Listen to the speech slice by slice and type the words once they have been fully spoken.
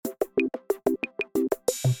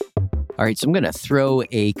All right, so I'm going to throw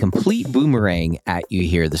a complete boomerang at you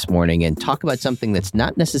here this morning and talk about something that's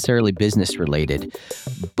not necessarily business related,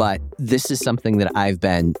 but this is something that I've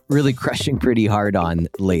been really crushing pretty hard on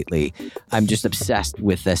lately. I'm just obsessed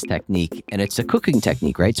with this technique, and it's a cooking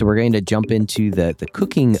technique, right? So we're going to jump into the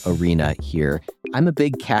cooking arena here. I'm a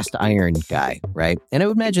big cast iron guy, right? And I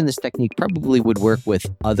would imagine this technique probably would work with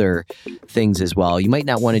other things as well. You might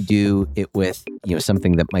not want to do it with,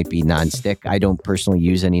 something that might be nonstick. I don't personally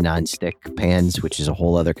use any nonstick pans, which is a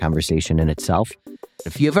whole other conversation in itself.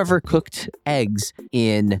 If you've ever cooked eggs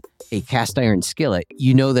in a cast iron skillet,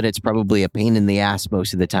 you know that it's probably a pain in the ass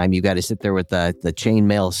most of the time. You got to sit there with the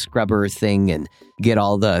chainmail scrubber thing and get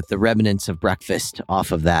all the remnants of breakfast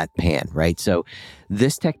off of that pan, right? So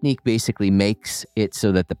this technique basically makes it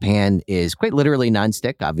so that the pan is quite literally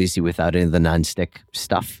nonstick, obviously without any of the nonstick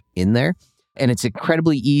stuff in there. And it's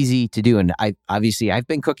incredibly easy to do. And I've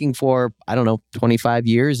been cooking for, 25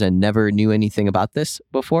 years and never knew anything about this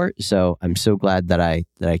before. So I'm so glad that I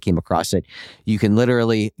came across it. You can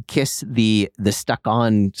literally kiss the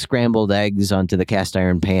stuck-on scrambled eggs onto the cast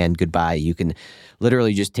iron pan goodbye. You can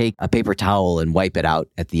literally just take a paper towel and wipe it out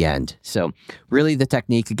at the end. So really the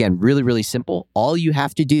technique, again, really, really simple. All you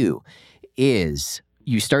have to do is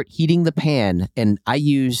you start heating the pan, and I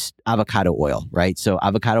use avocado oil, right? So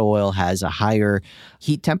avocado oil has a higher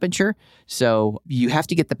heat temperature, so you have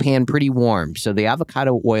to get the pan pretty warm. So the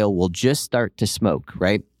avocado oil will just start to smoke,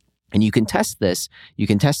 right? And you can test this. You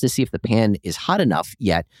can test to see if the pan is hot enough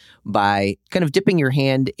yet by kind of dipping your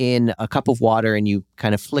hand in a cup of water and you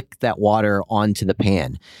kind of flick that water onto the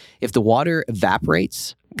pan. If the water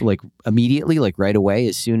evaporates, like immediately, like right away,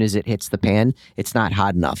 as soon as it hits the pan, it's not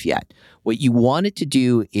hot enough yet. What you want it to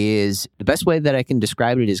do is, the best way that I can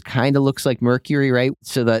describe it is kind of looks like mercury, right?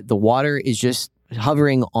 So that the water is just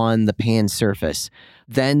hovering on the pan surface.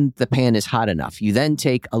 Then the pan is hot enough. You then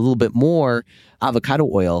take a little bit more avocado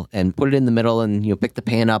oil and put it in the middle and pick the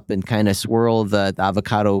pan up and kind of swirl the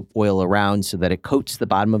avocado oil around so that it coats the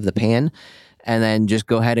bottom of the pan. And then just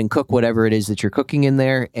go ahead and cook whatever it is that you're cooking in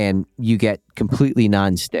there, and you get completely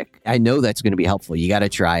nonstick. I know that's going to be helpful. You got to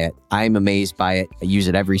try it. I'm amazed by it. I use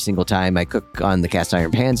it every single time I cook on the cast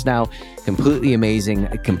iron pans now. Completely amazing.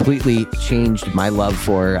 It completely changed my love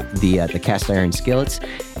for the cast iron skillets.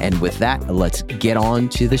 And with that, let's get on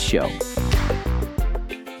to the show.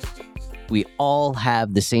 We all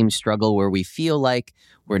have the same struggle where we feel like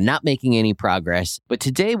we're not making any progress. But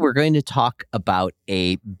today we're going to talk about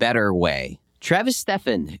a better way. Travis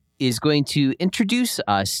Steffen is going to introduce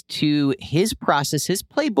us to his process, his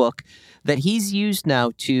playbook that he's used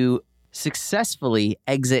now to successfully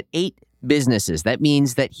exit 8 businesses. That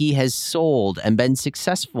means that he has sold and been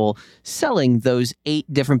successful selling those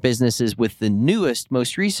 8 different businesses, with the newest,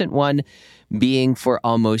 most recent one being for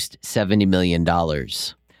almost $70 million.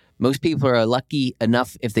 Most people are lucky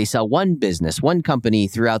enough if they sell one business, one company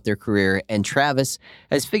throughout their career, and Travis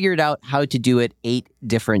has figured out how to do it 8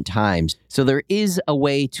 different times. So there is a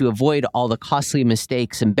way to avoid all the costly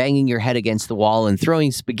mistakes and banging your head against the wall and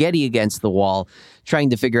throwing spaghetti against the wall,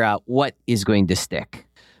 trying to figure out what is going to stick.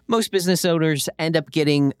 Most business owners end up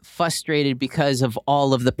getting frustrated because of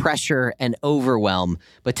all of the pressure and overwhelm.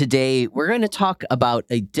 But today, we're going to talk about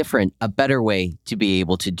a better way to be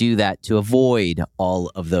able to do that, to avoid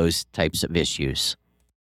all of those types of issues.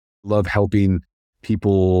 Love helping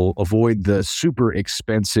people avoid the super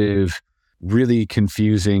expensive, really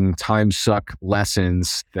confusing time suck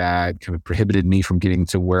lessons that kind of prohibited me from getting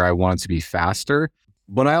to where I wanted to be faster.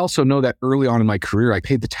 But I also know that early on in my career, I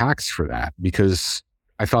paid the tax for that because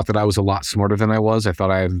I thought that I was a lot smarter than I was. I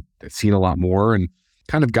thought I had seen a lot more and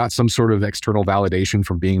kind of got some sort of external validation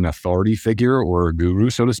from being an authority figure or a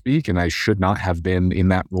guru, so to speak. And I should not have been in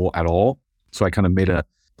that role at all. So I kind of made a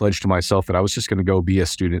pledge to myself that I was just going to go be a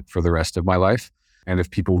student for the rest of my life. And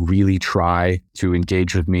if people really try to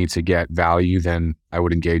engage with me to get value, then I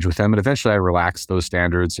would engage with them. And eventually I relaxed those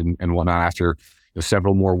standards and whatnot after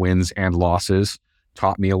several more wins and losses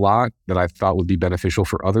taught me a lot that I thought would be beneficial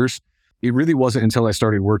for others. It really wasn't until I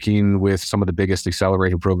started working with some of the biggest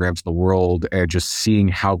accelerator programs in the world and just seeing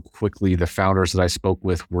how quickly the founders that I spoke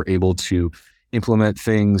with were able to implement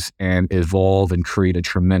things and evolve and create a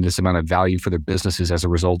tremendous amount of value for their businesses as a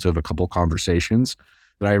result of a couple of conversations,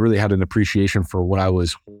 that I really had an appreciation for what I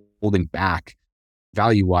was holding back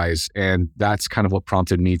value-wise. And that's kind of what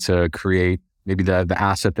prompted me to create maybe the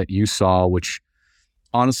asset that you saw, which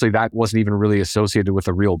honestly, that wasn't even really associated with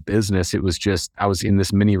a real business. It was just, I was in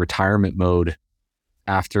this mini retirement mode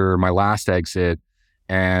after my last exit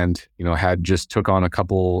and, had just took on a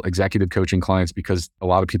couple executive coaching clients because a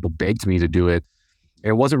lot of people begged me to do it.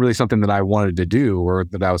 It wasn't really something that I wanted to do or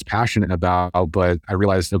that I was passionate about, but I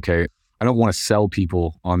realized, okay, I don't want to sell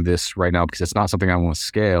people on this right now because it's not something I want to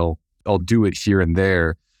scale. I'll do it here and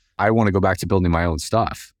there. I want to go back to building my own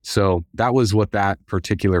stuff. So that was what that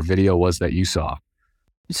particular video was that you saw.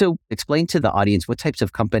 So explain to the audience what types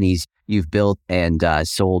of companies you've built and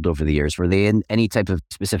sold over the years. Were they in any type of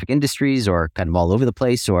specific industries or kind of all over the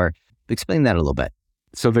place? Or explain that a little bit.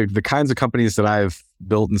 So the kinds of companies that I've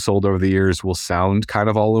built and sold over the years will sound kind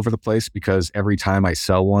of all over the place because every time I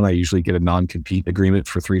sell one, I usually get a non-compete agreement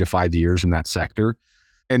for 3 to 5 years in that sector.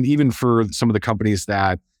 And even for some of the companies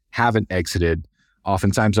that haven't exited,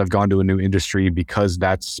 oftentimes I've gone to a new industry because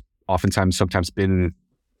that's sometimes been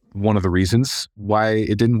one of the reasons why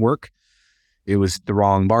it didn't work. It was the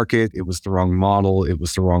wrong market. It was the wrong model. It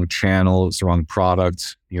was the wrong channel. It's the wrong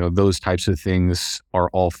product. Those types of things are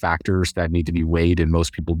all factors that need to be weighed, and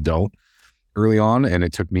most people don't early on. And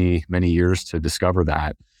it took me many years to discover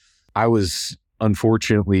that. I was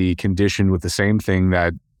unfortunately conditioned with the same thing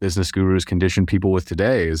that business gurus condition people with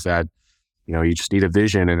today, is that, you just need a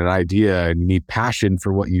vision and an idea, and you need passion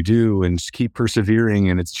for what you do, and just keep persevering.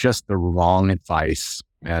 And it's just the wrong advice.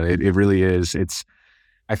 And it really is.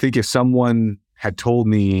 I think if someone had told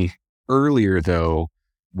me earlier, though,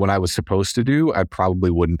 what I was supposed to do, I probably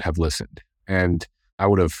wouldn't have listened. And I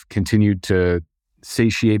would have continued to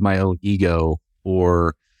satiate my own ego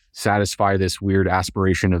or satisfy this weird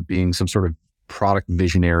aspiration of being some sort of product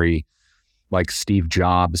visionary like Steve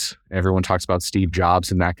Jobs. Everyone talks about Steve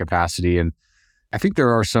Jobs in that capacity. And I think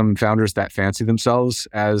there are some founders that fancy themselves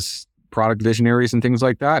as product visionaries and things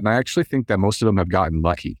like that. And I actually think that most of them have gotten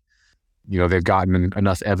lucky. They've gotten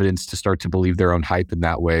enough evidence to start to believe their own hype in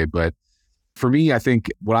that way. But for me, I think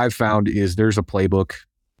what I've found is there's a playbook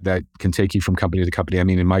that can take you from company to company. I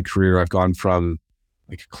mean, in my career, I've gone from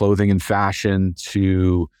like clothing and fashion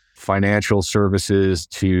to financial services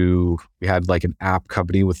to, we had like an app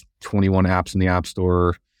company with 21 apps in the App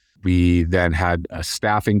Store. We then had a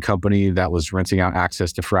staffing company that was renting out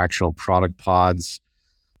access to fractional product pods.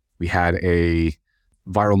 We had a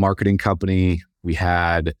viral marketing company. We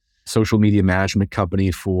had social media management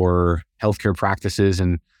company for healthcare practices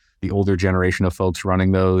and the older generation of folks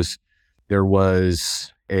running those. There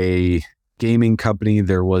was a gaming company.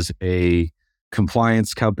 There was a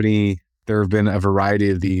compliance company. There have been a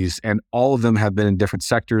variety of these, and all of them have been in different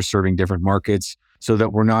sectors, serving different markets, so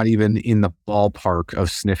that we're not even in the ballpark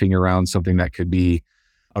of sniffing around something that could be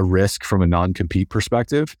a risk from a non-compete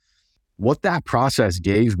perspective. What that process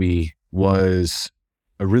gave me was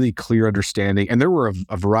a really clear understanding. And there were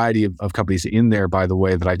a variety of companies in there, by the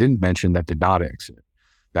way, that I didn't mention that did not exit,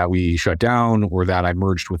 that we shut down or that I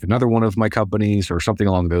merged with another one of my companies or something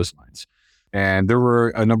along those lines. And there were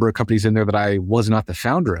a number of companies in there that I was not the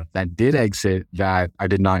founder of that did exit that I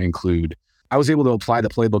did not include. I was able to apply the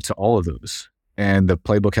playbook to all of those. And the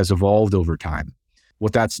playbook has evolved over time.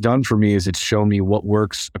 What that's done for me is it's shown me what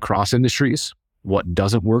works across industries, what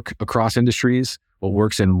doesn't work across industries, what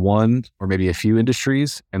works in one or maybe a few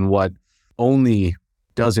industries, and what only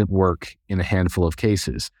doesn't work in a handful of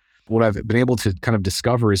cases. What I've been able to kind of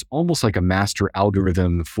discover is almost like a master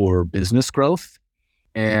algorithm for business growth.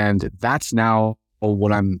 And that's now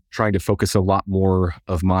what I'm trying to focus a lot more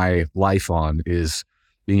of my life on, is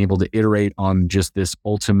being able to iterate on just this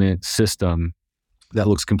ultimate system that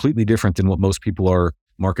looks completely different than what most people are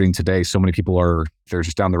marketing today. So many people they're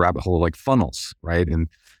just down the rabbit hole like funnels, right? And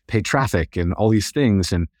paid traffic and all these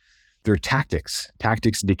things. And they're tactics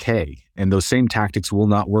decay. And those same tactics will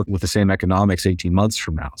not work with the same economics 18 months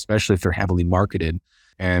from now, especially if they're heavily marketed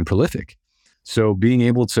and prolific. So being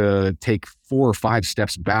able to take 4 or 5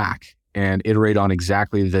 steps back and iterate on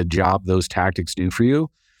exactly the job those tactics do for you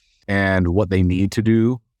and what they need to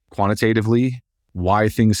do quantitatively, why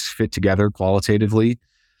things fit together qualitatively,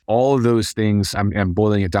 all of those things, I'm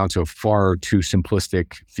boiling it down to a far too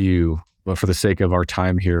simplistic view, but for the sake of our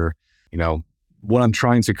time here, what I'm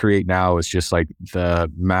trying to create now is just like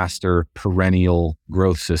the master perennial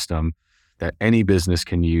growth system that any business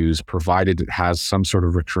can use, provided it has some sort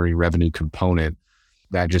of recurring revenue component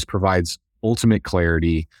that just provides ultimate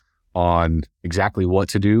clarity on exactly what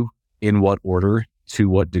to do, in what order, to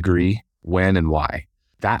what degree, when and why.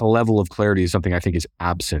 That level of clarity is something I think is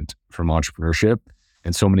absent from entrepreneurship.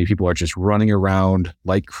 And so many people are just running around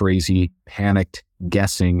like crazy, panicked,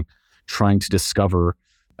 guessing, trying to discover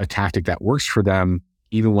a tactic that works for them.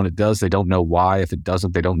 Even when it does, they don't know why. If it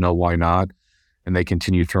doesn't, they don't know why not. And they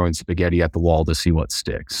continue throwing spaghetti at the wall to see what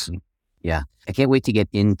sticks. Yeah. I can't wait to get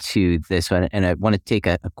into this one. And I want to take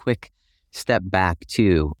a quick step back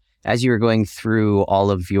too. As you were going through all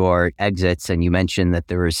of your exits, and you mentioned that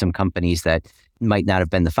there were some companies that might not have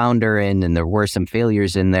been the founder in, and there were some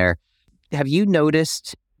failures in there. Have you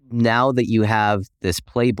noticed, now that you have this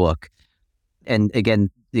playbook, And again,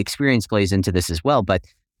 the experience plays into this as well, but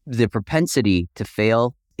the propensity to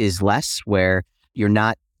fail is less where you're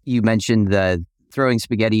not, you mentioned the throwing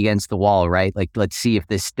spaghetti against the wall, right? Like, let's see if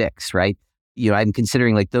this sticks, right? I'm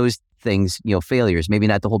considering like those things, failures. Maybe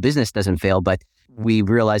not the whole business doesn't fail, but we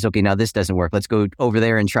realize, okay, now this doesn't work. Let's go over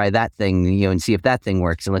there and try that thing, and see if that thing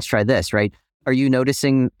works. And let's try this, right? Are you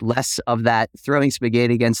noticing less of that throwing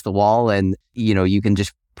spaghetti against the wall and, you can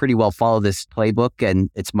just pretty well follow this playbook and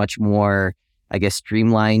it's much more, I guess,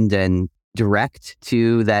 streamlined and direct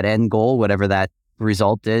to that end goal, whatever that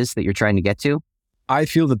result is that you're trying to get to? I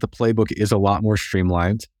feel that the playbook is a lot more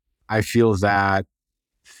streamlined. I feel that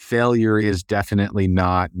failure is definitely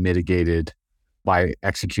not mitigated by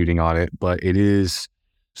executing on it, but it is.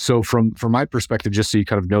 So from my perspective, just so you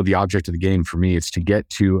kind of know the object of the game for me, it's to get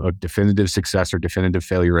to a definitive success or definitive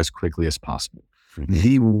failure as quickly as possible.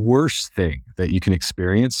 The worst thing that you can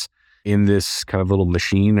experience in this kind of little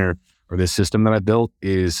machine or this system that I built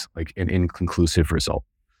is like an inconclusive result.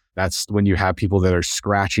 That's when you have people that are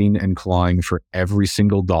scratching and clawing for every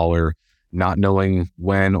single dollar, not knowing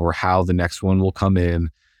when or how the next one will come in,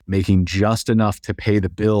 making just enough to pay the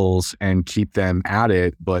bills and keep them at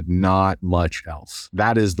it, but not much else.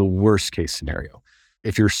 That is the worst case scenario.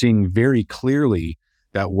 If you're seeing very clearly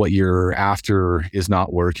that what you're after is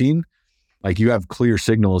not working, like you have clear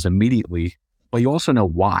signals immediately, but you also know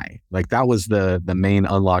why. Like that was the main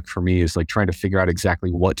unlock for me, is like trying to figure out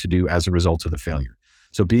exactly what to do as a result of the failure.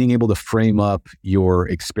 So being able to frame up your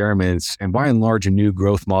experiments, and by and large, a new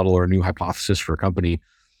growth model or a new hypothesis for a company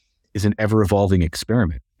is an ever-evolving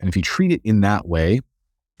experiment. And if you treat it in that way,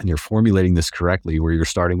 and you're formulating this correctly, where you're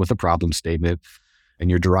starting with a problem statement and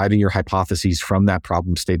you're deriving your hypotheses from that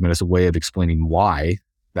problem statement as a way of explaining why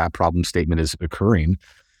that problem statement is occurring,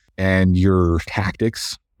 and your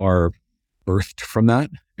tactics are birthed from that,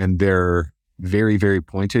 and they're very, very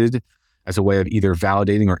pointed as a way of either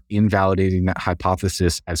validating or invalidating that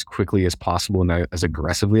hypothesis as quickly as possible and as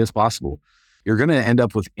aggressively as possible, you're going to end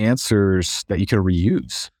up with answers that you can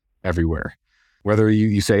reuse everywhere. Whether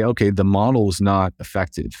you say, okay, the model is not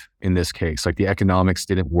effective in this case, like the economics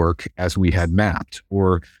didn't work as we had mapped,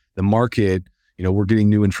 or the market, we're getting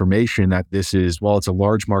new information that this is, well, it's a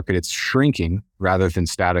large market, it's shrinking rather than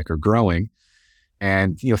static or growing.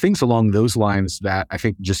 And, things along those lines that I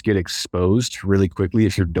think just get exposed really quickly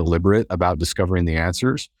if you're deliberate about discovering the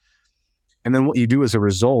answers. And then what you do as a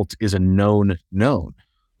result is a known,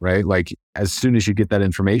 right? Like as soon as you get that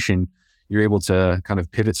information, you're able to kind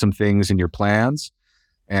of pivot some things in your plans.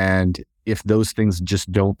 And if those things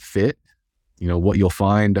just don't fit, what you'll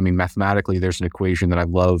find, mathematically, there's an equation that I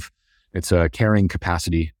love. It's a carrying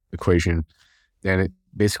capacity equation. And it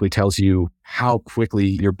basically tells you how quickly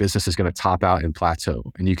your business is going to top out and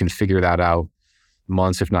plateau. And you can figure that out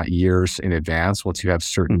months, if not years in advance, once you have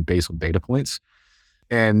certain basal data points.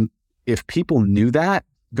 And if people knew that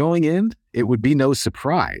going in, it would be no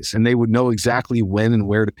surprise. And they would know exactly when and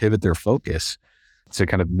where to pivot their focus to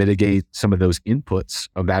kind of mitigate some of those inputs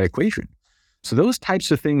of that equation. So those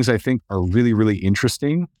types of things I think are really, really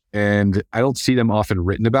interesting. And I don't see them often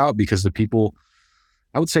written about because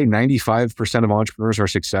I would say 95% of entrepreneurs are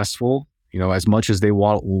successful, as much as they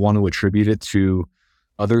want to attribute it to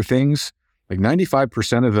other things. Like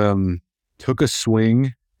 95% of them took a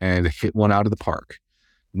swing and hit one out of the park,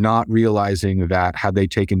 not realizing that had they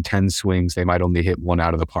taken 10 swings, they might only hit one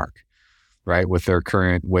out of the park, right? With their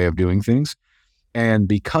current way of doing things. And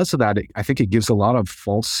because of that, I think it gives a lot of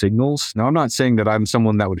false signals. Now, I'm not saying that I'm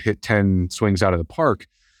someone that would hit 10 swings out of the park.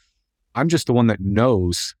 I'm just the one that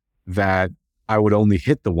knows that I would only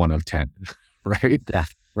hit the one of 10, right? Yeah,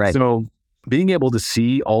 right. So being able to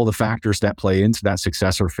see all the factors that play into that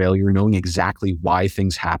success or failure, knowing exactly why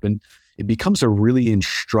things happen, it becomes a really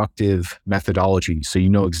instructive methodology. So you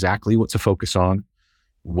know exactly what to focus on,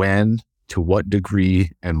 when, to what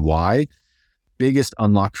degree, and why. Biggest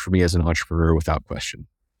unlock for me as an entrepreneur, without question.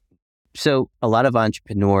 So a lot of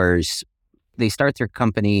entrepreneurs, they start their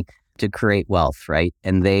company to create wealth, right?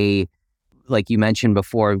 And they, like you mentioned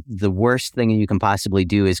before, the worst thing you can possibly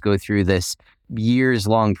do is go through this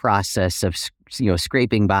years-long process of,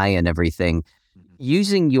 scraping by and everything.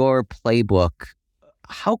 Using your playbook,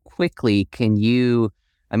 how quickly can you,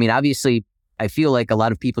 obviously, I feel like a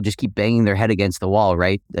lot of people just keep banging their head against the wall,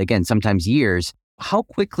 right? Again, sometimes years. How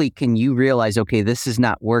quickly can you realize, okay, this is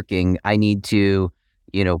not working. I need to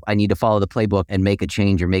follow the playbook and make a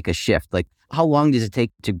change or make a shift. Like, how long does it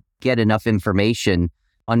take to get enough information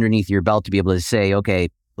underneath your belt to be able to say, okay,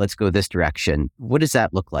 let's go this direction? What does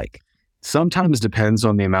that look like? Sometimes depends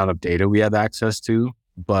on the amount of data we have access to.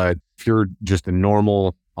 But if you're just a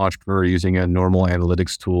normal entrepreneur using a normal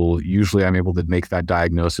analytics tool, usually I'm able to make that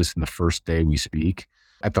diagnosis in the first day we speak.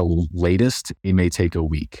 At the latest, it may take a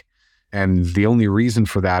week. And the only reason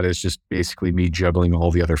for that is just basically me juggling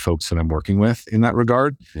all the other folks that I'm working with in that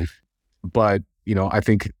regard. Mm-hmm. But, I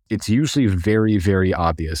think it's usually very, very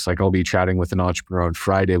obvious. Like I'll be chatting with an entrepreneur on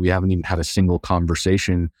Friday. We haven't even had a single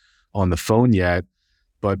conversation on the phone yet.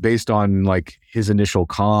 But based on like his initial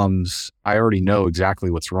comms, I already know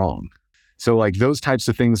exactly what's wrong. So like those types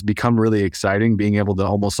of things become really exciting, being able to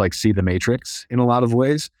almost like see the matrix in a lot of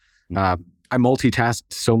ways. I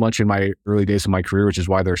multitasked so much in my early days of my career, which is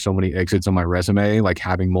why there are so many exits on my resume. Like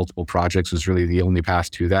having multiple projects was really the only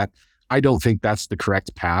path to that. I don't think that's the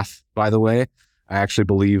correct path, by the way. I actually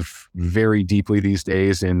believe very deeply these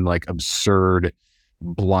days in like absurd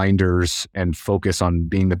blinders and focus on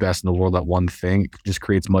being the best in the world at one thing. It just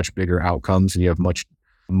creates much bigger outcomes and you have much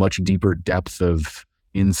deeper depth of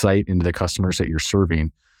insight into the customers that you're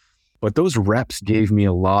serving. But those reps gave me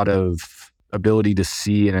a lot of ability to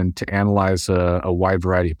see and to analyze a wide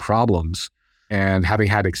variety of problems. And having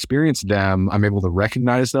had experienced them, I'm able to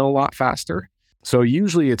recognize them a lot faster. So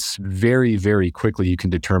usually it's very, very quickly you can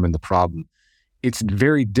determine the problem. It's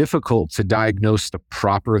very difficult to diagnose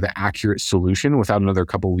the accurate solution without another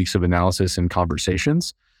couple of weeks of analysis and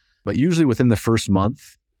conversations. But usually within the first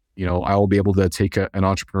month, I will be able to take an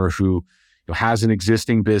entrepreneur who has an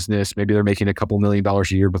existing business. Maybe they're making a couple $1 million a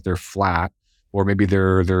year, but they're flat, or maybe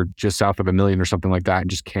they're just south of $1 million or something like that and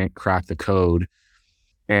just can't crack the code.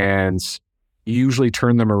 And usually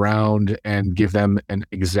turn them around and give them an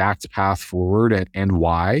exact path forward and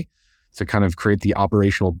why, to kind of create the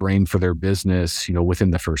operational brain for their business,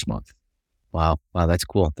 within the first month. Wow, that's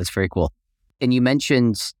cool. That's very cool. And you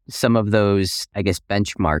mentioned some of those, I guess,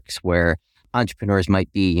 benchmarks where entrepreneurs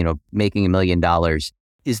might be, making $1 million.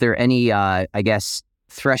 Is there any,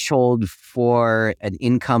 threshold for an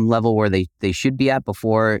income level where they should be at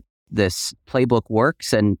before this playbook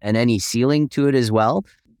works, and any ceiling to it as well?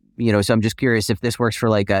 So I'm just curious if this works for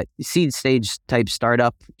like a seed stage type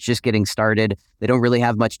startup, just getting started. They don't really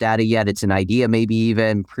have much data yet. It's an idea, maybe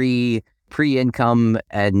even pre-income,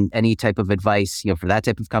 and any type of advice, for that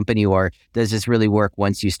type of company, or does this really work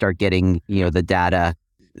once you start getting, the data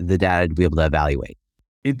to be able to evaluate?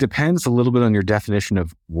 It depends a little bit on your definition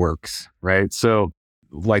of works, right? So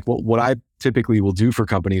like what I typically will do for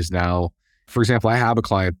companies now, for example, I have a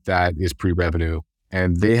client that is pre-revenue,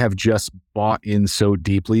 and they have just bought in so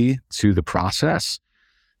deeply to the process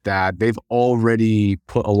that they've already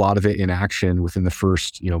put a lot of it in action within the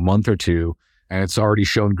first, month or two. And it's already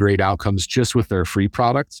shown great outcomes just with their free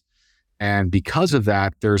products. And because of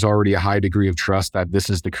that, there's already a high degree of trust that this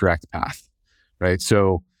is the correct path, right?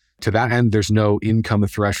 So to that end, there's no income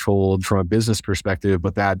threshold from a business perspective,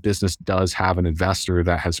 but that business does have an investor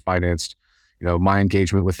that has financed, my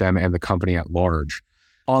engagement with them and the company at large.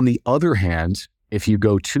 On the other hand, if you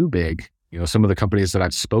go too big, some of the companies that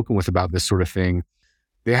I've spoken with about this sort of thing,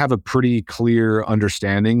 they have a pretty clear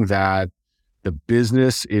understanding that the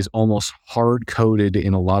business is almost hard-coded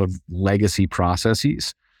in a lot of legacy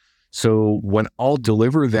processes. So when I'll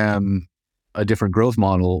deliver them a different growth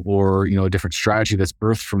model or, a different strategy that's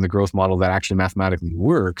birthed from the growth model that actually mathematically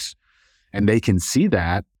works, and they can see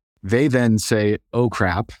that, they then say, oh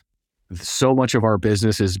crap, so much of our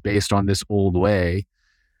business is based on this old way,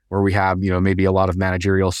 where we have, maybe a lot of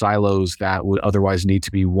managerial silos that would otherwise need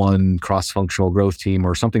to be one cross-functional growth team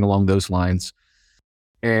or something along those lines.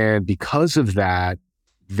 And because of that,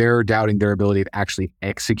 they're doubting their ability to actually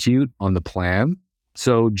execute on the plan.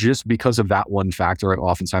 So just because of that one factor, I've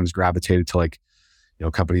oftentimes gravitated to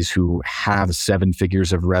companies who have 7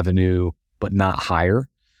 figures of revenue, but not higher.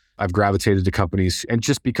 I've gravitated to companies, and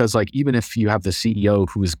just because even if you have the CEO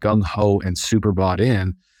who is gung-ho and super bought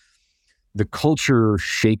in, the culture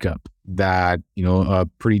shakeup that, a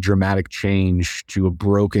pretty dramatic change to a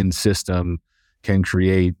broken system can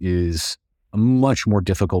create is a much more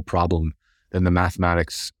difficult problem than the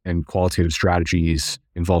mathematics and qualitative strategies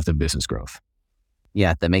involved in business growth.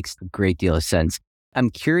 Yeah, that makes a great deal of sense. I'm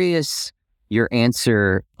curious your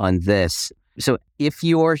answer on this. So if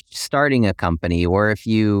you're starting a company, or if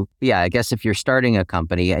you're starting a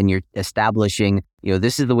company and you're establishing,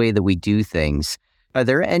 this is the way that we do things, are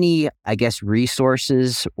there any,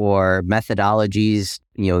 resources or methodologies,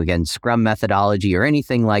 again, Scrum methodology or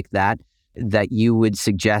anything like that you would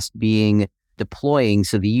suggest deploying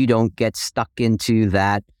so that you don't get stuck into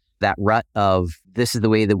that rut of this is the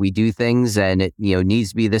way that we do things and it, needs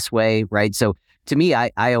to be this way, right? So to me,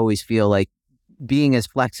 I always feel like being as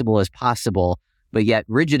flexible as possible, but yet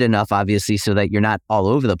rigid enough, obviously, so that you're not all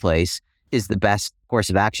over the place is the best course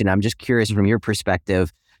of action. I'm just curious from your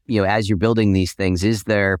perspective, as you're building these things, is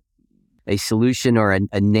there a solution or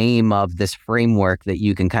a name of this framework that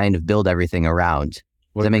you can kind of build everything around?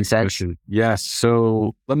 Does that make sense? Question. Yes.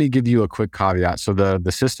 So let me give you a quick caveat. So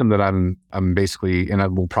the system that I'm basically, and I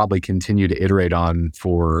will probably continue to iterate on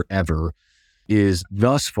forever, is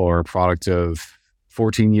thus far a product of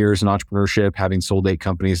 14 years in entrepreneurship, having sold 8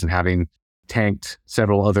 companies and having tanked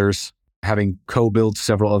several others, having co-built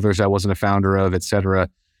several others I wasn't a founder of, et cetera.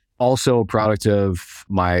 Also a product of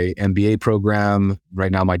my MBA program,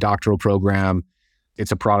 right now my doctoral program.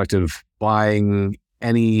 It's a product of buying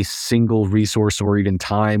any single resource or even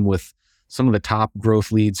time with some of the top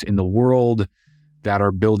growth leads in the world that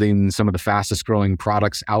are building some of the fastest growing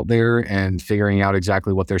products out there and figuring out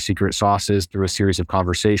exactly what their secret sauce is through a series of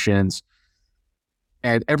conversations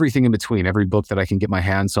and everything in between, every book that I can get my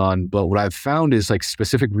hands on. But what I've found is like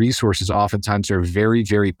specific resources oftentimes are very,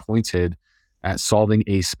 very pointed at solving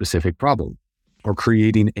a specific problem or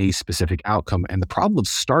creating a specific outcome. And the problem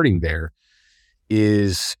starting there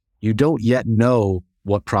is you don't yet know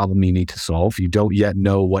what problem you need to solve. You don't yet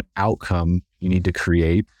know what outcome you need to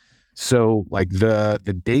create. So like the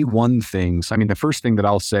day one things, I mean, the first thing that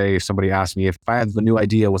I'll say, if somebody asks me if I have a new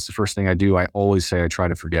idea, what's the first thing I do? I always say I try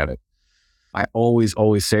to forget it. I always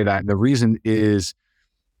say that. And the reason is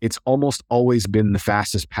it's almost always been the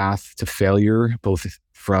fastest path to failure, both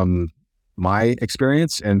from my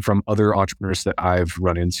experience and from other entrepreneurs that I've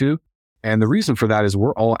run into. And the reason for that is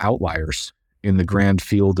we're all outliers in the grand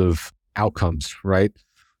field of outcomes, right?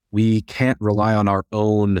 We can't rely on our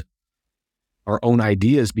own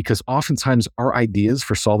ideas because oftentimes our ideas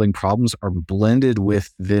for solving problems are blended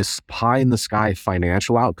with this pie in the sky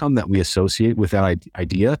financial outcome that we associate with that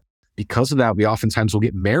idea. Because of that, we oftentimes will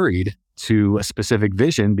get married to a specific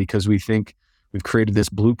vision because we think we've created this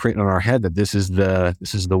blueprint in our head that this is the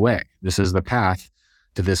way, this is the path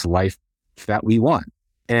to this life that we want.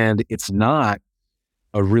 And it's not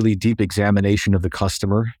a really deep examination of the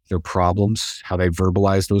customer, their problems, how they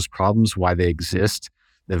verbalize those problems, why they exist,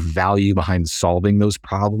 the value behind solving those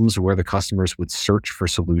problems, where the customers would search for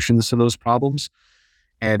solutions to those problems.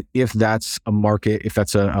 And if that's a market, if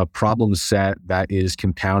that's a problem set that is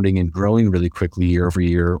compounding and growing really quickly year over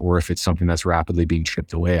year, or if it's something that's rapidly being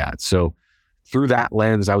chipped away at. So through that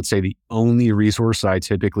lens, I would say the only resource I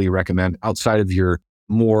typically recommend outside of your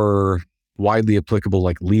more widely applicable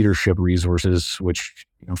like leadership resources, which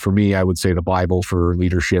for me, I would say the Bible for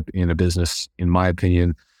leadership in a business, in my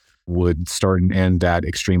opinion, would start and end at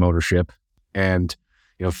extreme ownership. And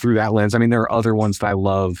through that lens, I mean, there are other ones that I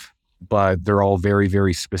love, but they're all very,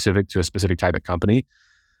 very specific to a specific type of company.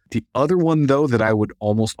 The other one, though, that I would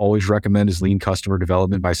almost always recommend is Lean Customer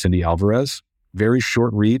Development by Cindy Alvarez. Very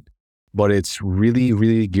short read, but it's really,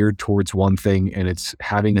 really geared towards one thing, and it's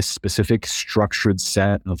having a specific structured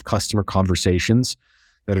set of customer conversations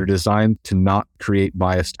that are designed to not create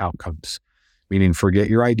biased outcomes. Meaning, forget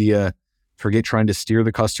your idea, forget trying to steer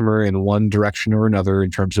the customer in one direction or another in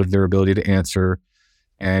terms of their ability to answer,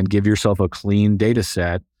 and give yourself a clean data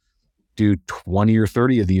set. Do 20 or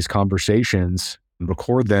 30 of these conversations,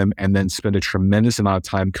 record them, and then spend a tremendous amount of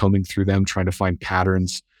time combing through them, trying to find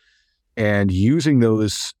patterns and using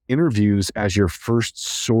those interviews as your first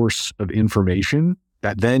source of information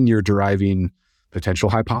that then you're deriving potential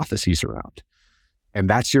hypotheses around. And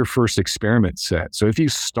that's your first experiment set. So if you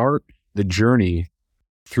start the journey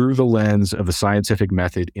through the lens of the scientific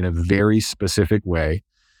method in a very specific way,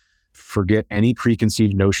 forget any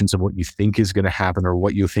preconceived notions of what you think is going to happen or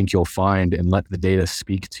what you think you'll find, and let the data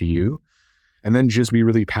speak to you. And then just be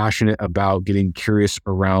really passionate about getting curious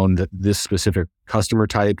around this specific customer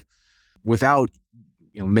type without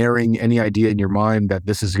marrying any idea in your mind that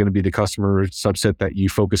this is going to be the customer subset that you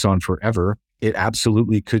focus on forever. It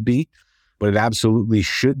absolutely could be, but it absolutely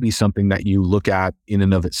should be something that you look at in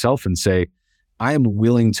and of itself and say, I am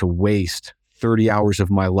willing to waste 30 hours of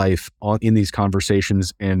my life in these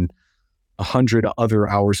conversations and 100 other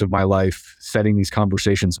hours of my life setting these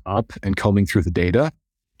conversations up and combing through the data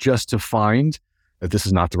just to find that this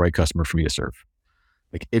is not the right customer for me to serve.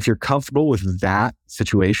 Like, if you're comfortable with that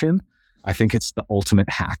situation, I think it's the ultimate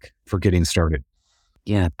hack for getting started.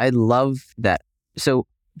 Yeah, I love that. So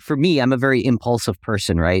for me, I'm a very impulsive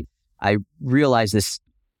person, right? I realized this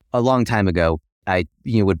a long time ago. I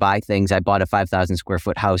would buy things. I bought a 5,000 square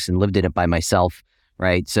foot house and lived in it by myself,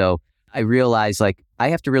 right? So I realized like I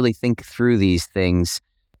have to really think through these things.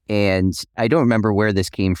 And I don't remember where this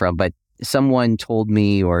came from, but someone told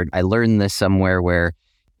me, or I learned this somewhere, where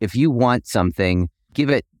if you want something, give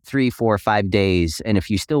it 3, 4, 5 days. And if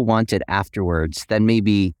you still want it afterwards, then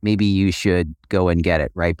maybe you should go and get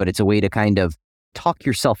it, right? But it's a way to kind of talk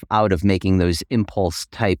yourself out of making those impulse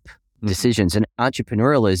type decisions. And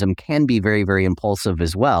entrepreneurialism can be very, very impulsive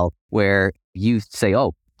as well, where you say,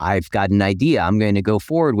 oh, I've got an idea, I'm going to go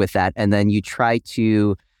forward with that. And then you try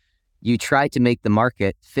to make the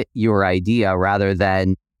market fit your idea rather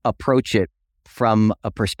than approach it from a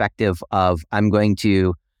perspective of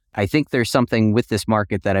I think there's something with this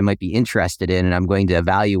market that I might be interested in, and I'm going to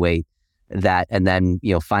evaluate that and then,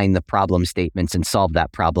 find the problem statements and solve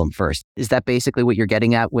that problem first. Is that basically what you're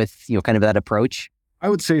getting at with, kind of that approach? I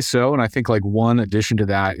would say so. And I think like one addition to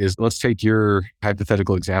that is, let's take your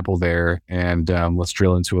hypothetical example there and let's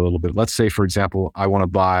drill into it a little bit. Let's say, for example, I want to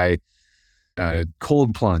buy a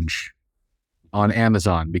cold plunge on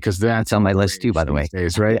Amazon because that's on my list too, by the way.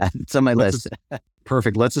 Days, right? Yeah, it's on my list.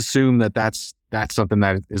 Perfect. Let's assume that that's something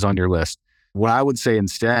that is on your list. What I would say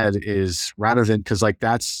instead is, rather than, because like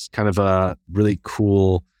that's kind of a really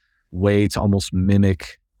cool way to almost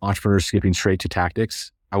mimic entrepreneurs skipping straight to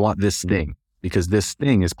tactics. I want this thing because this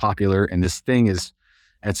thing is popular and this thing is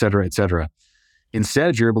et cetera, et cetera.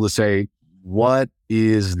 Instead, you're able to say, what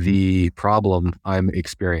is the problem I'm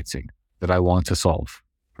experiencing that I want to solve,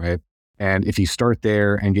 right? And if you start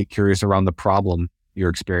there and get curious around the problem you're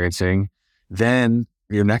experiencing, then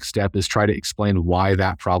your next step is try to explain why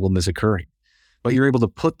that problem is occurring. But you're able to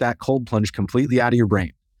put that cold plunge completely out of your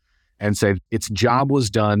brain and say, its job was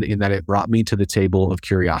done in that it brought me to the table of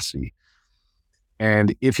curiosity.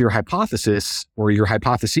 And if your hypothesis or your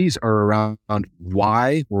hypotheses are around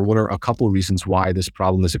why, or what are a couple of reasons why this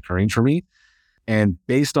problem is occurring for me, and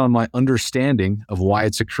based on my understanding of why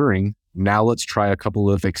it's occurring, now let's try a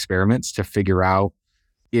couple of experiments to figure out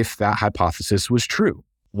if that hypothesis was true.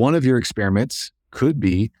 One of your experiments could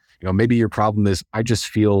be, maybe your problem is, I just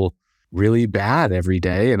feel really bad every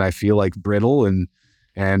day and I feel like brittle and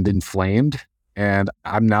inflamed. And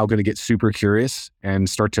I'm now going to get super curious and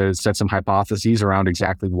start to set some hypotheses around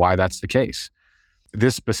exactly why that's the case.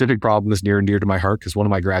 This specific problem is near and dear to my heart because one of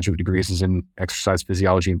my graduate degrees is in exercise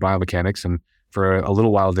physiology and biomechanics. And for a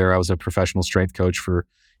little while there, I was a professional strength coach for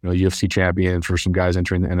UFC champion, for some guys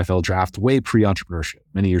entering the NFL draft way pre-entrepreneurship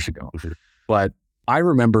many years ago. But I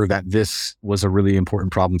remember that this was a really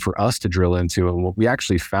important problem for us to drill into. And what we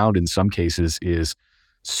actually found in some cases is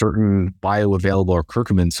certain bioavailable or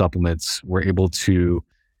curcumin supplements were able to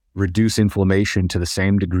reduce inflammation to the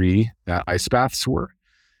same degree that ice baths were.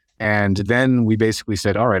 And then we basically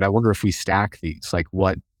said, all right, I wonder if we stack these,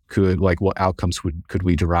 what outcomes could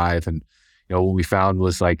we derive? And, what we found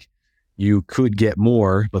was you could get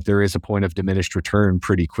more, but there is a point of diminished return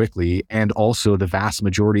pretty quickly. And also the vast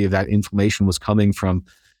majority of that inflammation was coming from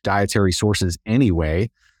dietary sources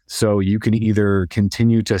anyway. So you can either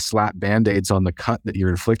continue to slap Band-Aids on the cut that you're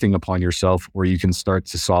inflicting upon yourself, or you can start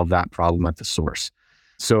to solve that problem at the source.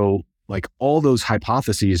 So all those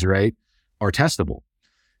hypotheses, right, are testable.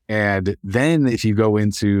 And then if you go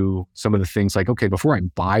into some of the things okay, before I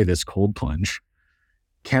buy this cold plunge,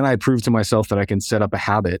 can I prove to myself that I can set up a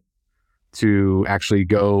habit to actually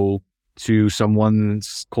go to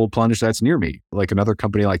someone's cold plunge that's near me, like another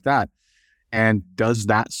company like that? And does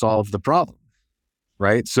that solve the problem?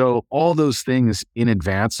 Right? So all those things in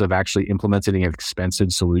advance of actually implementing an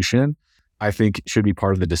expensive solution, I think should be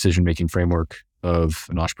part of the decision-making framework of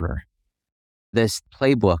an entrepreneur. This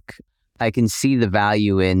playbook, I can see the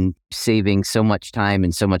value in saving so much time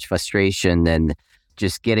and so much frustration and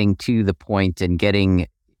just getting to the point and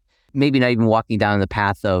maybe not even walking down the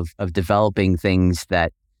path of developing things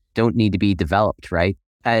that don't need to be developed, right?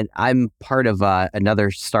 And I'm part of another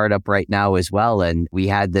startup right now as well. And we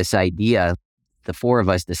had this idea, the four of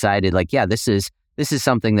us decided this is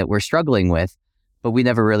something that we're struggling with, but we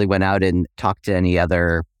never really went out and talked to any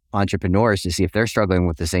other entrepreneurs to see if they're struggling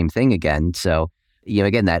with the same thing again. So,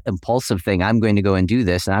 again, that impulsive thing, I'm going to go and do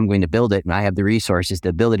this and I'm going to build it and I have the resources, the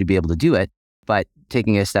ability to be able to do it, but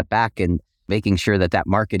taking a step back and making sure that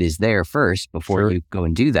market is there first before you go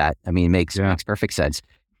and do that. I mean, it makes perfect sense.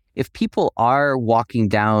 If people are walking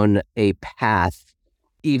down a path,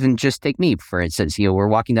 even just take me, for instance, we're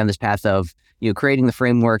walking down this path of, creating the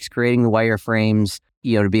frameworks, creating the wireframes,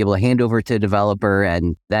 to be able to hand over to a developer.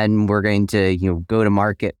 And then we're going to, go to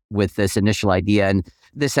market with this initial idea. And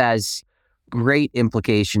this has great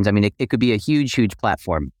implications. I mean, it could be a huge, huge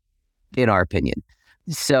platform in our opinion.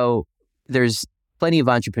 So there's plenty of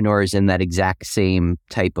entrepreneurs in that exact same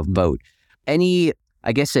type of boat. Any,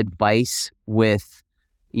 advice with,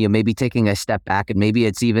 maybe taking a step back, and maybe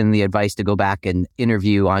it's even the advice to go back and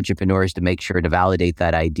interview entrepreneurs to make sure to validate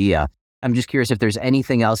that idea. I'm just curious if there's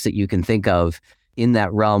anything else that you can think of in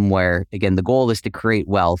that realm where, again, the goal is to create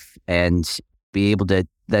wealth and be able to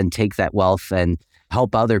then take that wealth and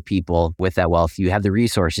help other people with that wealth. You have the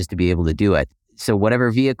resources to be able to do it. So whatever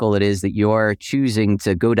vehicle it is that you're choosing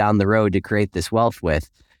to go down the road to create this wealth with,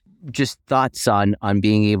 just thoughts on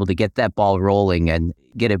being able to get that ball rolling and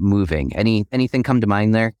get it moving. Anything come to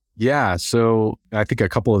mind there? Yeah. So I think a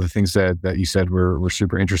couple of the things that you said were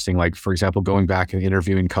super interesting. Like, for example, going back and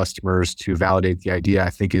interviewing customers to validate the idea, I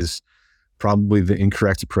think is probably the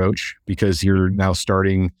incorrect approach, because you're now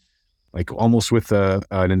starting like almost with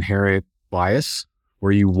an inherent bias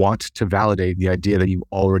where you want to validate the idea that you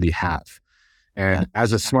already have. And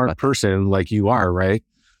as a smart person like you are, right,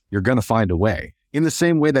 you're going to find a way. In the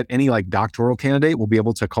same way that any like doctoral candidate will be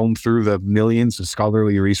able to comb through the millions of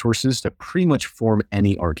scholarly resources to pretty much form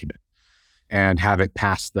any argument and have it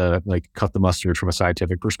pass cut the mustard from a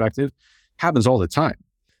scientific perspective, happens all the time.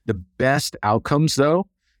 The best outcomes though,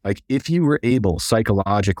 like if you were able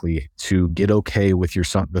psychologically to get okay with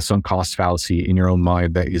the sunk cost fallacy in your own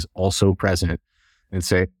mind that is also present, and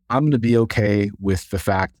say, I'm going to be okay with the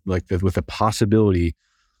fact, with the possibility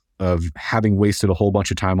of having wasted a whole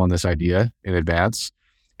bunch of time on this idea in advance,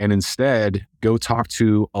 and instead go talk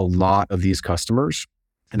to a lot of these customers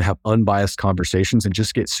and have unbiased conversations and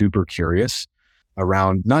just get super curious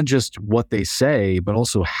around not just what they say, but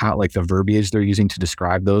also how, like the verbiage they're using to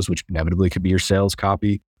describe those, which inevitably could be your sales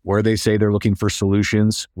copy, where they say they're looking for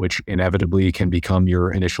solutions, which inevitably can become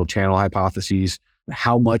your initial channel hypotheses,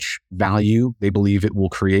 how much value they believe it will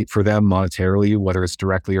create for them monetarily, whether it's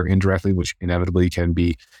directly or indirectly, which inevitably can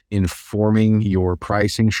be informing your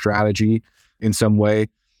pricing strategy in some way.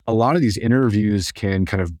 A lot of these interviews can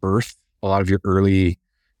kind of birth a lot of your early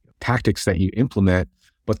tactics that you implement,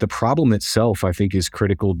 but the problem itself, I think, is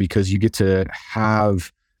critical, because you get to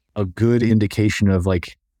have a good indication of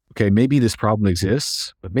like, okay, maybe this problem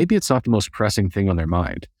exists, but maybe it's not the most pressing thing on their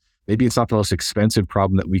mind. Maybe it's not the most expensive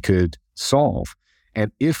problem that we could solve. And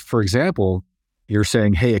if, for example, you're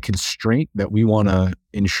saying, hey, a constraint that we want to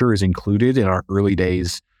ensure is included in our early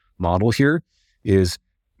days model here is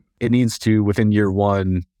it needs to, within year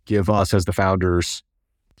one, give us as the founders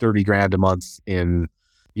 30 grand a month in,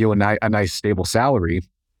 a nice stable salary.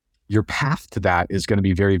 Your path to that is going to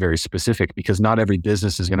be very, very specific, because not every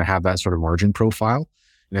business is going to have that sort of margin profile.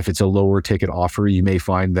 And if it's a lower ticket offer, you may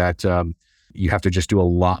find that you have to just do a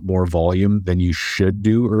lot more volume than you should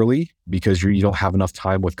do early, because you don't have enough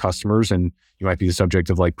time with customers, and you might be the subject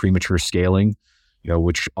of like premature scaling,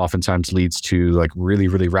 which oftentimes leads to like really,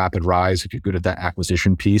 really rapid rise if you're good at that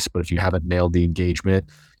acquisition piece. But if you haven't nailed the engagement,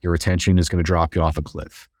 your retention is going to drop you off a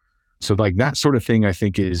cliff. So like that sort of thing, I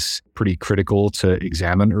think, is pretty critical to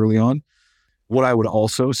examine early on. What I would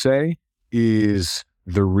also say is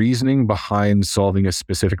the reasoning behind solving a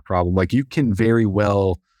specific problem. Like you can very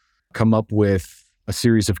well come up with a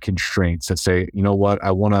series of constraints that say, you know what,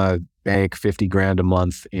 I want to bank 50 grand a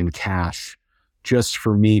month in cash just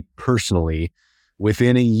for me personally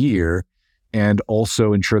within a year, and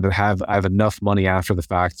also ensure that I have enough money after the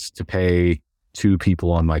fact to pay 2 people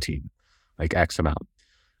on my team, like X amount.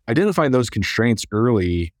 Identifying those constraints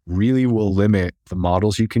early really will limit the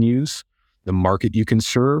models you can use, the market you can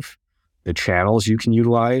serve, the channels you can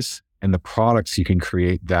utilize, and the products you can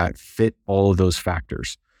create that fit all of those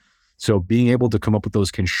factors. So being able to come up with those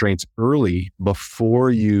constraints early before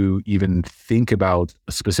you even think about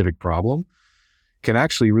a specific problem can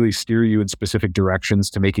actually really steer you in specific directions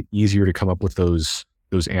to make it easier to come up with those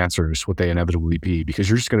answers, what they inevitably be, because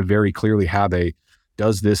you're just going to very clearly have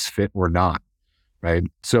does this fit or not, right?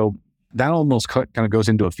 So that almost kind of goes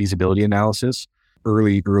into a feasibility analysis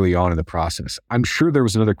early on in the process. I'm sure there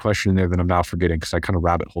was another question in there that I'm now forgetting, because I kind of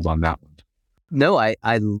rabbit hole on that one. No, I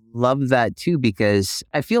love that too, because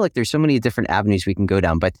I feel like there's so many different avenues we can go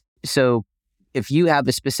down. But so if you have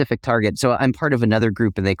a specific target, so I'm part of another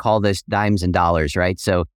group and they call this dimes and dollars, right?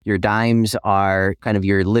 So your dimes are kind of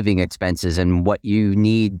your living expenses and what you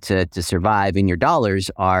need to survive, and your dollars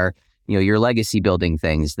are, your legacy building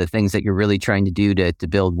things, the things that you're really trying to do to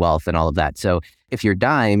build wealth and all of that. So if your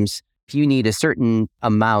dimes, if you need a certain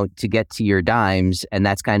amount to get to your dimes, and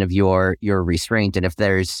that's kind of your restraint. And if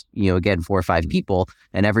there's, again, 4 or 5 people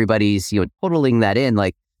and everybody's, totaling that in,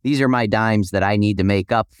 like, these are my dimes that I need to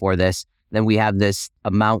make up for this, then we have this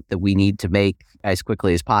amount that we need to make as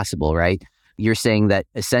quickly as possible, right? You're saying that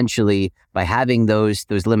essentially by having those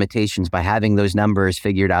limitations, by having those numbers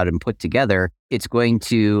figured out and put together, it's going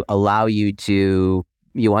to allow you to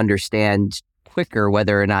understand quicker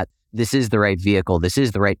whether or not this is the right vehicle, this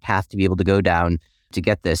is the right path to be able to go down to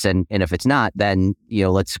get this. And if it's not, then,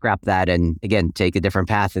 let's scrap that and again, take a different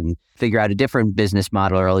path and figure out a different business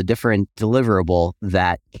model or a different deliverable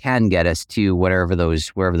that can get us to wherever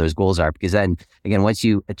those goals are. Because then again, once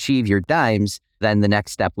you achieve your dimes, then the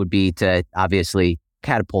next step would be to obviously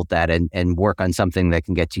catapult that and work on something that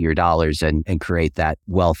can get to your dollars and create that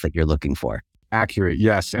wealth that you're looking for. Accurate,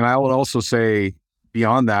 yes. And I would also say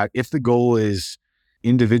beyond that, if the goal is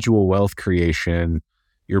individual wealth creation,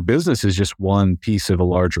 your business is just one piece of a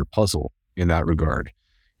larger puzzle in that regard.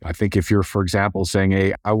 I think if you're, for example, saying,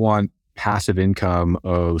 hey, I want passive income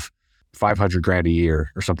of 500 grand a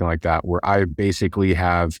year or something like that, where I basically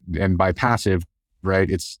have, and by passive, right,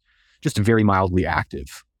 it's just very mildly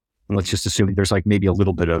active. Let's just assume that there's like maybe a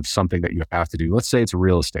little bit of something that you have to do. Let's say it's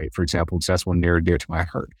real estate, for example, because that's one near and dear to my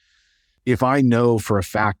heart. If I know for a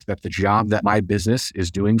fact that the job that my business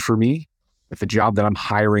is doing for me, that the job that I'm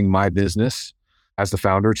hiring my business as the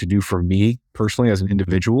founder to do for me personally as an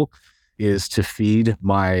individual is to feed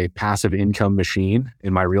my passive income machine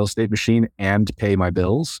in my real estate machine and pay my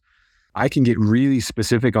bills, I can get really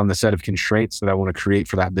specific on the set of constraints that I want to create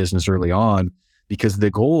for that business early on, because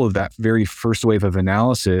the goal of that very first wave of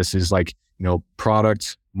analysis is like,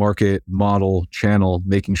 product, market, model, channel,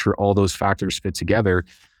 making sure all those factors fit together.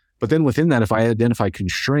 But then within that, if I identify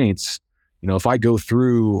constraints, if I go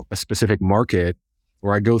through a specific market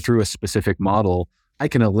or I go through a specific model, I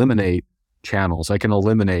can eliminate channels, I can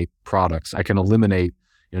eliminate products, I can eliminate,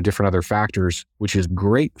 different other factors, which is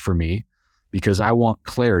great for me because I want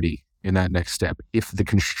clarity in that next step. If the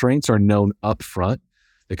constraints are known up front,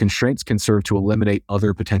 the constraints can serve to eliminate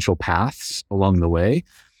other potential paths along the way.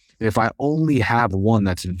 If I only have one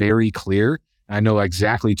that's very clear, I know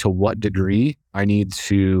exactly to what degree I need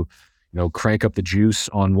to, crank up the juice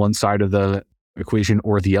on one side of the equation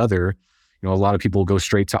or the other. A lot of people go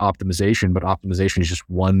straight to optimization, but optimization is just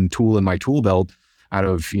one tool in my tool belt out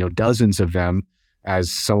of, dozens of them.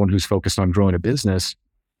 As someone who's focused on growing a business,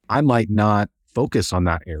 I might not focus on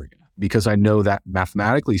that area because I know that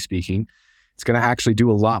mathematically speaking, it's going to actually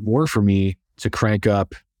do a lot more for me to crank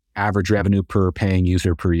up average revenue per paying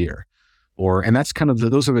user per year. And that's kind of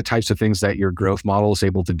those are the types of things that your growth model is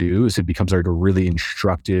able to do. Is it becomes like a really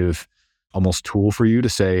instructive, almost tool for you to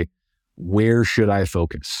say, where should I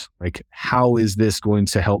focus? Like, how is this going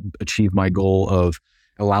to help achieve my goal of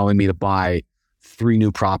allowing me to buy 3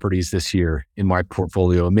 new properties this year in my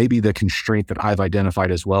portfolio? Maybe the constraint that I've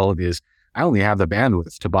identified as well is I only have the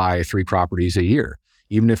bandwidth to buy 3 properties a year.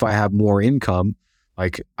 Even if I have more income,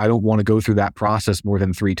 like I don't want to go through that process more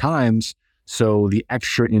than 3 times. So the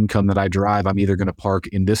extra income that I derive, I'm either going to park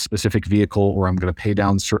in this specific vehicle or I'm going to pay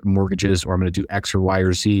down certain mortgages or I'm going to do X or Y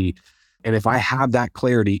or Z. And if I have that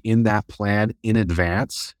clarity in that plan in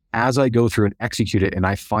advance, as I go through and execute it and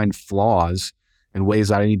I find flaws and ways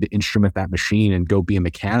that I need to instrument that machine and go be a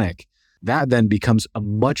mechanic, that then becomes a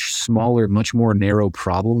much smaller, much more narrow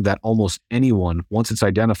problem that almost anyone, once it's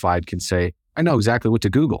identified, can say, I know exactly what to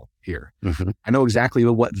Google here. Mm-hmm. I know exactly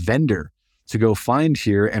what vendor to go find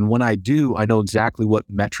here. And when I do, I know exactly what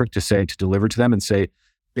metric to say to deliver to them and say,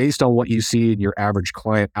 based on what you see in your average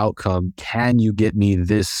client outcome, can you get me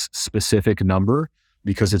this specific number?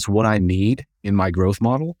 Because it's what I need in my growth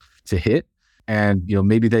model to hit. And,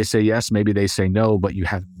 maybe they say yes, maybe they say no, but you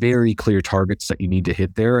have very clear targets that you need to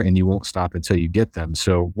hit there and you won't stop until you get them.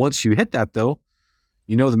 So once you hit that though,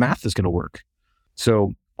 the math is going to work.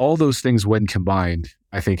 So all those things when combined,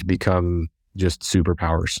 I think become just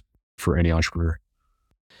superpowers for any entrepreneur.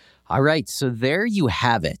 All right. So there you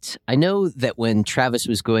have it. I know that when Travis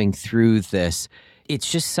was going through this, it's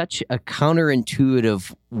just such a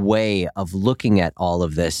counterintuitive way of looking at all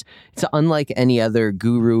of this. It's unlike any other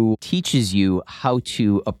guru teaches you how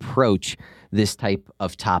to approach this type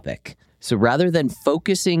of topic. So rather than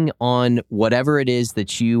focusing on whatever it is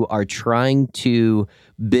that you are trying to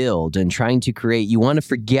build and trying to create, you want to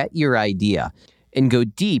forget your idea and go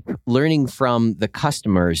deep, learning from the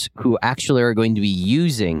customers who actually are going to be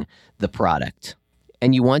using the product.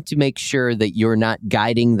 And you want to make sure that you're not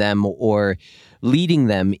guiding them or leading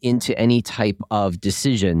them into any type of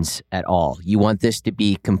decisions at all. You want this to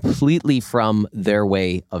be completely from their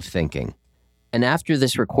way of thinking. And after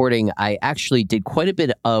this recording, I actually did quite a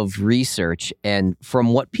bit of research. And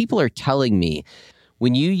from what people are telling me,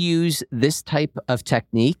 when you use this type of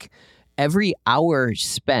technique, every hour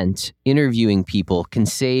spent interviewing people can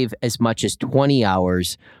save as much as 20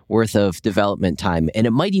 hours worth of development time. And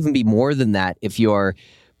it might even be more than that if you're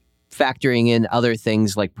factoring in other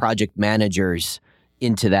things like project managers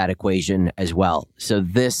into that equation as well. So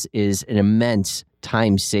this is an immense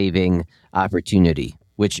time-saving opportunity,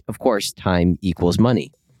 which of course, time equals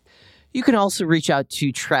money. You can also reach out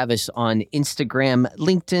to Travis on Instagram,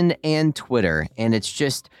 LinkedIn, and Twitter. And it's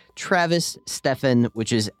just Travis Steffen,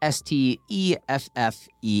 which is Steffen.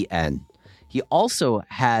 He also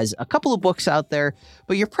has a couple of books out there,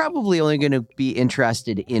 but you're probably only going to be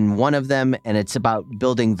interested in one of them. And it's about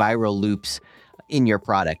building viral loops in your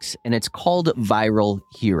products, and it's called Viral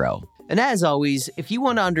Hero. And as always, if you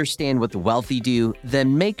want to understand what the wealthy do,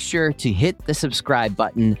 then make sure to hit the subscribe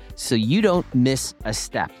button so you don't miss a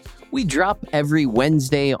step. We drop every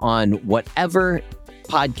Wednesday on whatever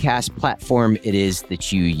podcast platform it is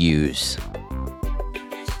that you use.